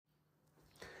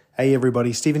Hey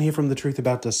everybody, Stephen here from The Truth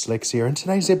About Dyslexia. In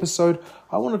today's episode,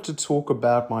 I wanted to talk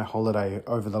about my holiday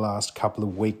over the last couple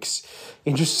of weeks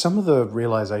and just some of the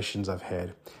realizations I've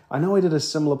had. I know I did a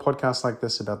similar podcast like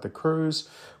this about the cruise,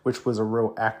 which was a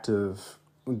real active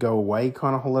go away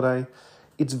kind of holiday.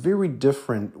 It's very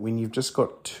different when you've just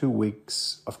got 2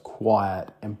 weeks of quiet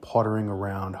and pottering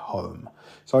around home.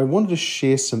 So I wanted to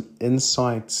share some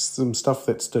insights, some stuff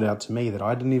that stood out to me that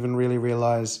I didn't even really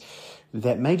realize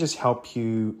that may just help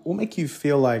you or make you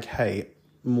feel like, hey,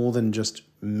 more than just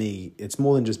me. It's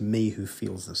more than just me who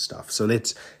feels this stuff. So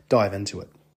let's dive into it.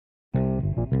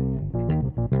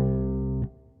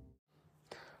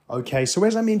 Okay, so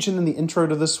as I mentioned in the intro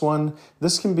to this one,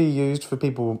 this can be used for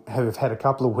people who have had a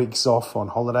couple of weeks off on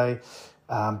holiday,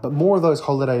 but more of those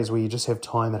holidays where you just have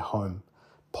time at home,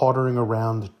 pottering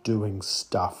around doing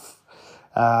stuff.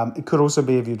 It could also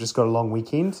be if you've just got a long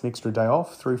weekend, an extra day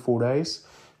off, 3-4 days.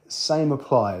 Same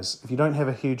applies. If you don't have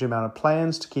a huge amount of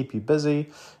plans to keep you busy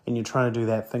and you're trying to do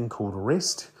that thing called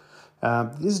rest,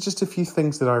 there's just a few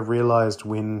things that I realized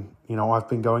when, I've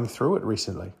been going through it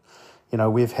recently.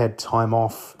 We've had time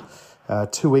off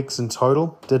 2 weeks in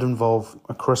total. Did involve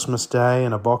a Christmas day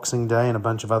and a Boxing Day and a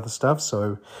bunch of other stuff.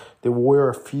 So there were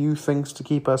a few things to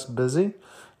keep us busy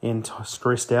and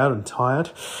stressed out and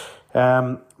tired.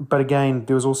 But again,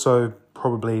 there was also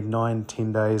probably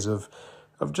 9-10 days of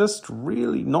just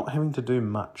really not having to do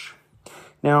much.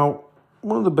 Now,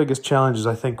 one of the biggest challenges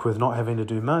I think with not having to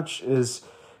do much is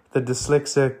the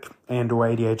dyslexic and or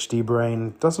ADHD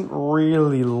brain doesn't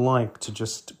really like to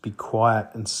just be quiet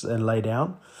and lay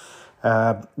down.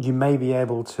 You may be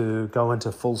able to go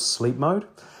into full sleep mode.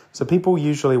 So people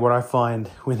usually, what I find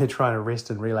when they're trying to rest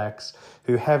and relax,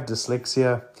 who have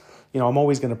dyslexia, I'm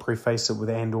always going to preface it with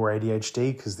and or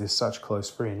ADHD because they're such close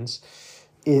friends.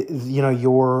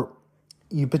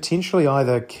 You potentially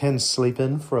either can sleep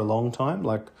in for a long time,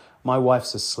 like my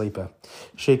wife's a sleeper.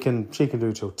 She can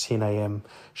do till 10 a.m.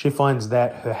 She finds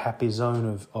that her happy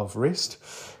zone of rest,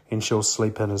 and she'll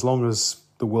sleep in as long as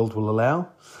the world will allow,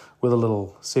 with a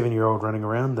little 7-year-old running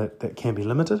around that can be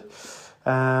limited.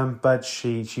 But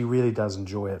she really does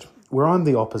enjoy it. Where I'm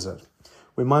the opposite.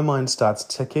 When my mind starts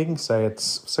ticking, say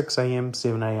it's 6 a.m.,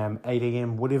 7 a.m., 8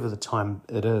 a.m., whatever the time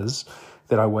it is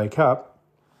that I wake up,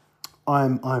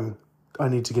 I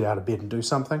need to get out of bed and do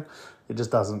something. It just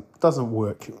doesn't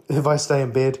work. If I stay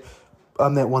in bed,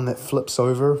 I'm that one that flips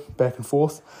over back and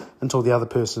forth until the other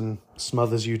person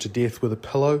smothers you to death with a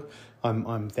pillow.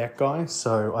 I'm that guy,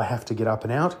 so I have to get up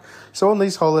and out. So on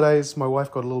these holidays, my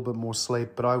wife got a little bit more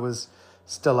sleep, but I was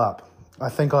still up. I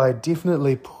think I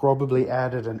definitely probably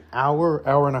added an hour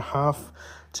and a half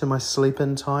to my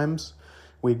sleep-in times.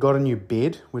 We got a new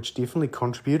bed, which definitely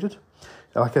contributed.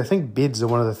 I think beds are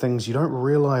one of the things you don't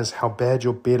realize how bad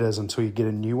your bed is until you get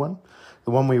a new one.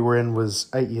 The one we were in was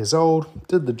 8 years old,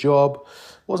 did the job,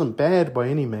 wasn't bad by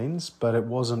any means, but it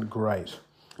wasn't great.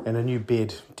 And a new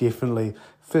bed, definitely,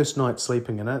 first night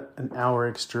sleeping in it, an hour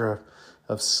extra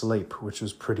of sleep, which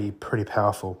was pretty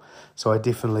powerful. So I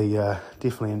definitely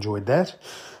enjoyed that.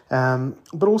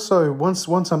 But also, once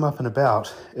I'm up and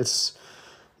about, it's,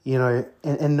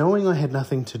 and knowing I had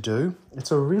nothing to do,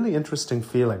 it's a really interesting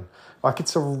feeling. Like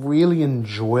it's a really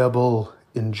enjoyable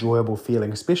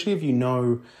feeling, especially if you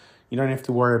know you don't have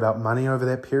to worry about money over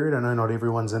that period. I know not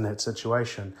everyone's in that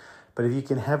situation, but if you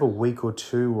can have a week or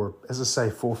two, or as I say,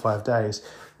 4 or 5 days,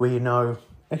 where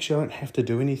actually I don't have to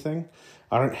do anything.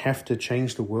 I don't have to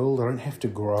change the world. I don't have to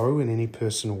grow in any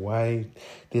personal way.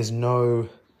 There's no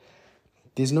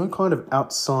kind of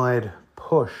outside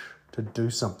push to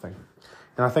do something.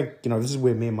 And I think, this is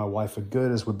where me and my wife are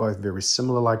good, is we're both very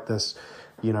similar like this.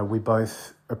 We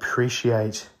both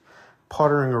appreciate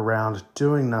pottering around,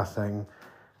 doing nothing,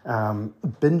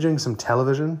 binging some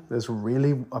television. There's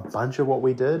really a bunch of what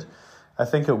we did. I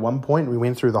think at one point we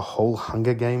went through the whole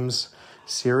Hunger Games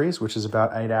series, which is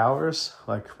about 8 hours.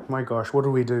 Like, my gosh, what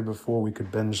did we do before we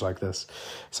could binge like this?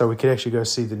 So we could actually go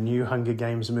see the new Hunger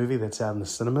Games movie that's out in the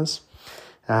cinemas.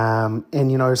 So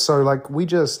we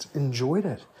just enjoyed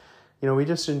it. We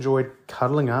just enjoyed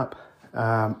cuddling up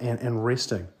and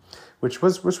resting, which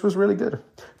was really good.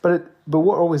 But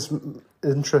what always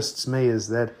interests me is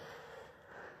that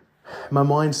my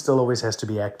mind still always has to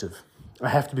be active. I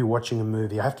have to be watching a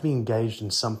movie. I have to be engaged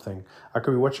in something. I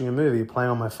could be watching a movie,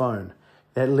 playing on my phone.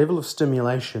 That level of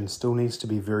stimulation still needs to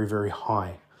be very, very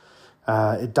high.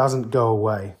 It doesn't go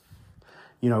away.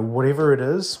 Whatever it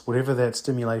is, whatever that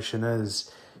stimulation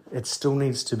is, it still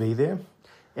needs to be there.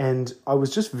 And I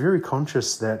was just very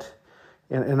conscious that,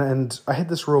 and I had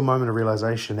this real moment of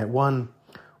realization that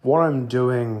what I'm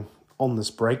doing on this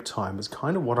break time is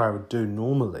kind of what I would do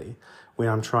normally when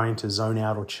I'm trying to zone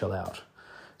out or chill out.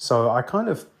 So I kind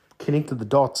of connected the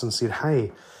dots and said,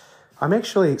 hey,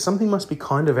 something must be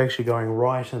kind of actually going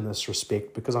right in this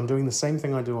respect, because I'm doing the same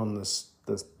thing I do on this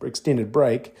extended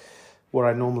break, what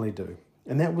I normally do.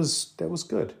 And that was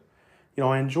good.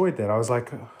 I enjoyed that. I was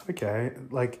like, okay,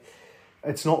 like,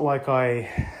 it's not like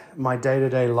my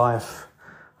day-to-day life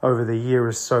over the year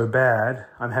is so bad,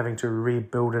 I'm having to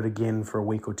rebuild it again for a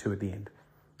week or two at the end.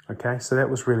 Okay, so that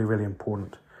was really, really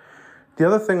important. The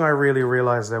other thing I really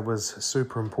realized that was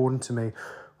super important to me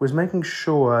was making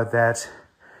sure that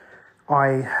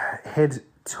I had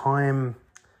time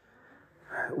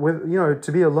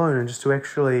to be alone and just to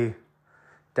actually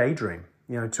daydream,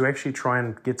 to actually try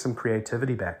and get some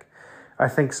creativity back. I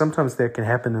think sometimes that can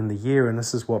happen in the year, and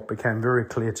this is what became very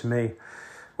clear to me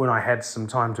when I had some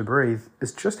time to breathe,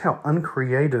 is just how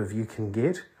uncreative you can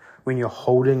get when you're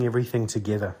holding everything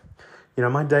together.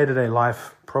 My day-to-day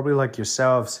life, probably like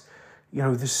yourselves,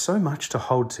 there's so much to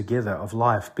hold together of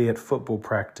life, be it football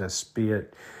practice, be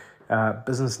it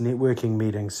business networking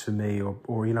meetings for me,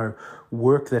 or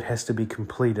work that has to be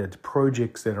completed,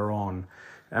 projects that are on,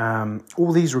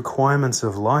 all these requirements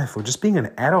of life, or just being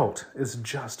an adult is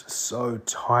just so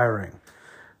tiring.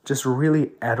 Just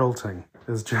really adulting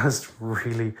is just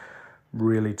really,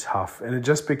 really tough. And it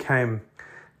just became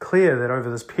clear that over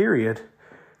this period,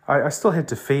 I still had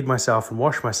to feed myself and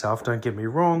wash myself, don't get me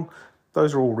wrong.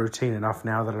 Those are all routine enough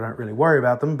now that I don't really worry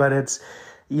about them, but it's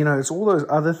all those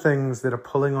other things that are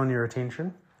pulling on your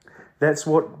attention. That's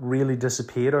what really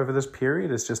disappeared over this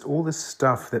period. It's just all this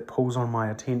stuff that pulls on my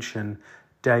attention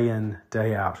day in,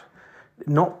 day out.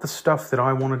 Not the stuff that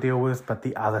I want to deal with, but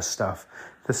the other stuff.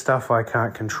 The stuff I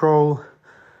can't control,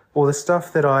 or the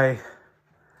stuff that I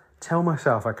tell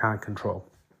myself I can't control.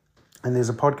 And there's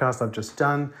a podcast I've just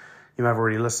done, you may have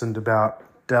already listened, about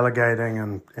delegating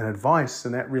and advice,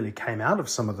 and that really came out of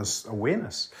some of this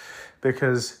awareness,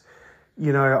 because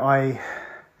I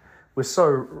was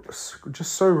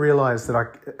so realized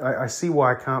that I see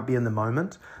why I can't be in the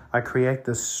moment. I create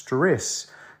this stress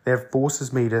that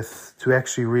forces me to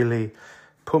actually really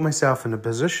put myself in a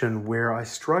position where I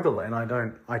struggle and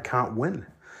I can't win.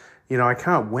 I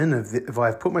can't win if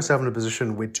I've put myself in a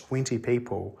position where 20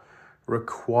 people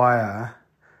require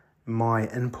my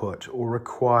input or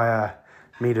require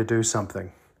me to do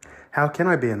something. How can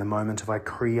I be in the moment if I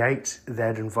create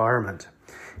that environment?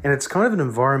 And it's kind of an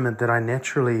environment that I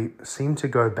naturally seem to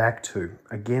go back to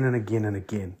again and again and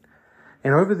again.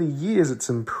 And over the years, it's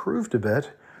improved a bit,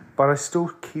 but I still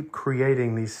keep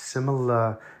creating these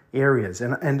similar areas.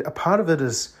 And a part of it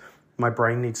is my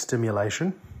brain needs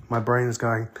stimulation. My brain is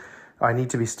going, I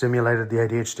need to be stimulated. The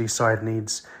ADHD side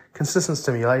needs consistent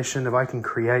stimulation. If I can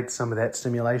create some of that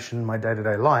stimulation in my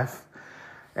day-to-day life,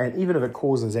 and even if it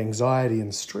causes anxiety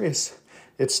and stress,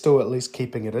 it's still at least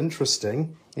keeping it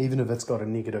interesting, even if it's got a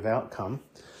negative outcome.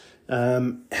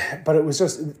 But it was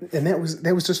just, and that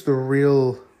was just the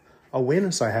real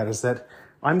awareness I had, is that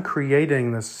I'm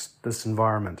creating this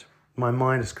environment. My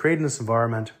mind is creating this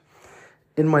environment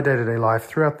in my day-to-day life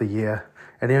throughout the year,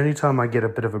 and the only time I get a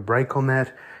bit of a break on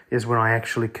that is when I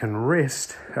actually can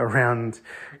rest around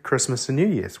Christmas and New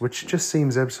Year's, which just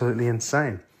seems absolutely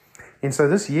insane. And so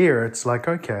this year, it's like,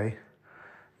 okay,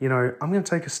 I'm going to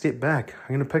take a step back. I'm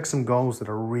going to pick some goals that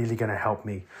are really going to help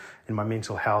me in my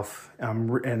mental health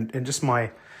and just my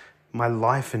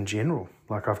life in general.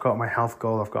 Like, I've got my health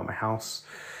goal, I've got my house,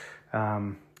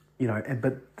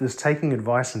 but this taking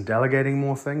advice and delegating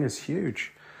more thing is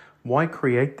huge. Why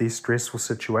create these stressful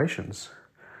situations?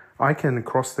 I can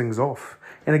cross things off.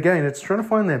 And again, it's trying to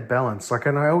find that balance.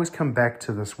 And I always come back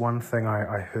to this one thing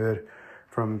I heard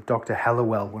from Dr.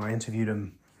 Hallowell when I interviewed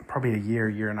him probably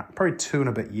probably 2 and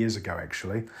a bit years ago,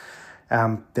 actually,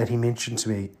 that he mentioned to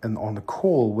me on the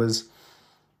call was,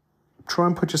 try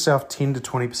and put yourself 10 to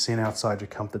 20% outside your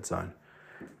comfort zone.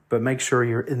 But make sure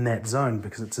you're in that zone,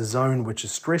 because it's a zone which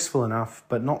is stressful enough,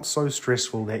 but not so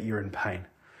stressful that you're in pain.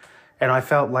 And I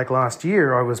felt like last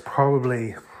year I was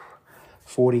probably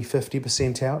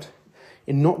 40-50% out,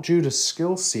 and not due to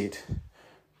skill set,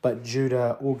 but due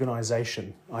to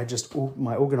organization. I just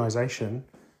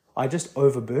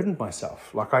overburdened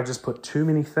myself. I just put too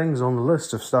many things on the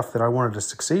list of stuff that I wanted to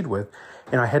succeed with,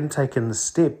 and I hadn't taken the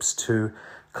steps to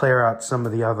clear out some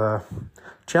of the other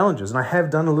challenges. And I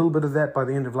have done a little bit of that by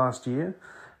the end of last year,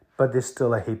 but there's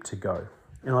still a heap to go.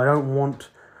 And I want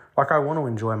to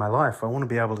enjoy my life. I want to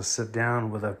be able to sit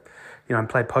down with and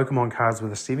play Pokemon cards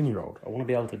with a 7-year-old. I want to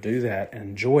be able to do that and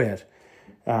enjoy it.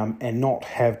 And not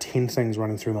have 10 things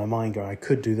running through my mind going, I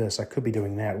could do this, I could be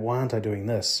doing that, why aren't I doing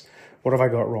this? What have I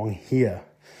got wrong here?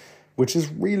 Which is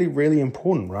really, really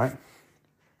important, right?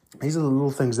 These are the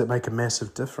little things that make a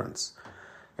massive difference.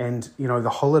 And, the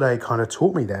holiday kind of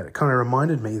taught me that. It kind of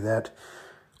reminded me that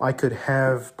I could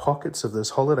have pockets of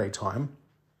this holiday time,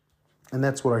 and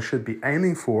that's what I should be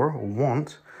aiming for or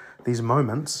want, these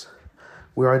moments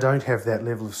where I don't have that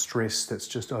level of stress that's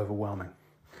just overwhelming.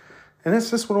 And that's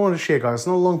just what I wanted to share, guys. It's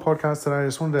not a long podcast today.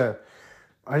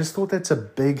 I just thought that's a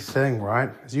big thing, right?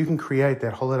 Is you can create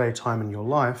that holiday time in your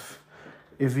life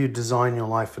if you design your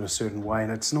life in a certain way.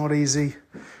 And it's not easy.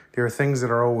 There are things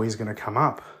that are always going to come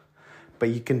up. But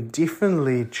you can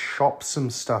definitely chop some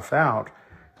stuff out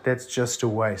that's just a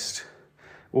waste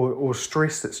or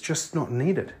stress that's just not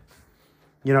needed.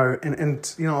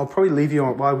 I'll probably leave you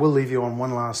on, I will leave you on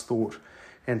one last thought.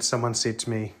 And someone said to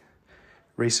me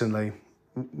recently,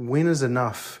 when is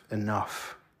enough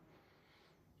enough?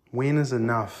 When is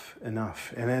enough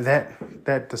enough? And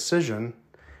that decision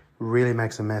really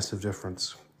makes a massive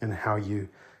difference in how you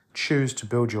choose to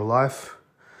build your life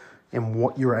and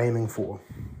what you're aiming for.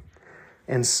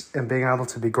 And being able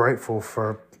to be grateful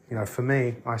for, for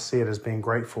me, I see it as being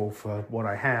grateful for what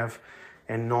I have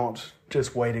and not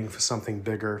just waiting for something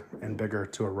bigger and bigger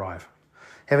to arrive.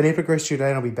 Have an epic rest of your day,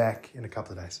 and I'll be back in a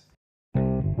couple of days.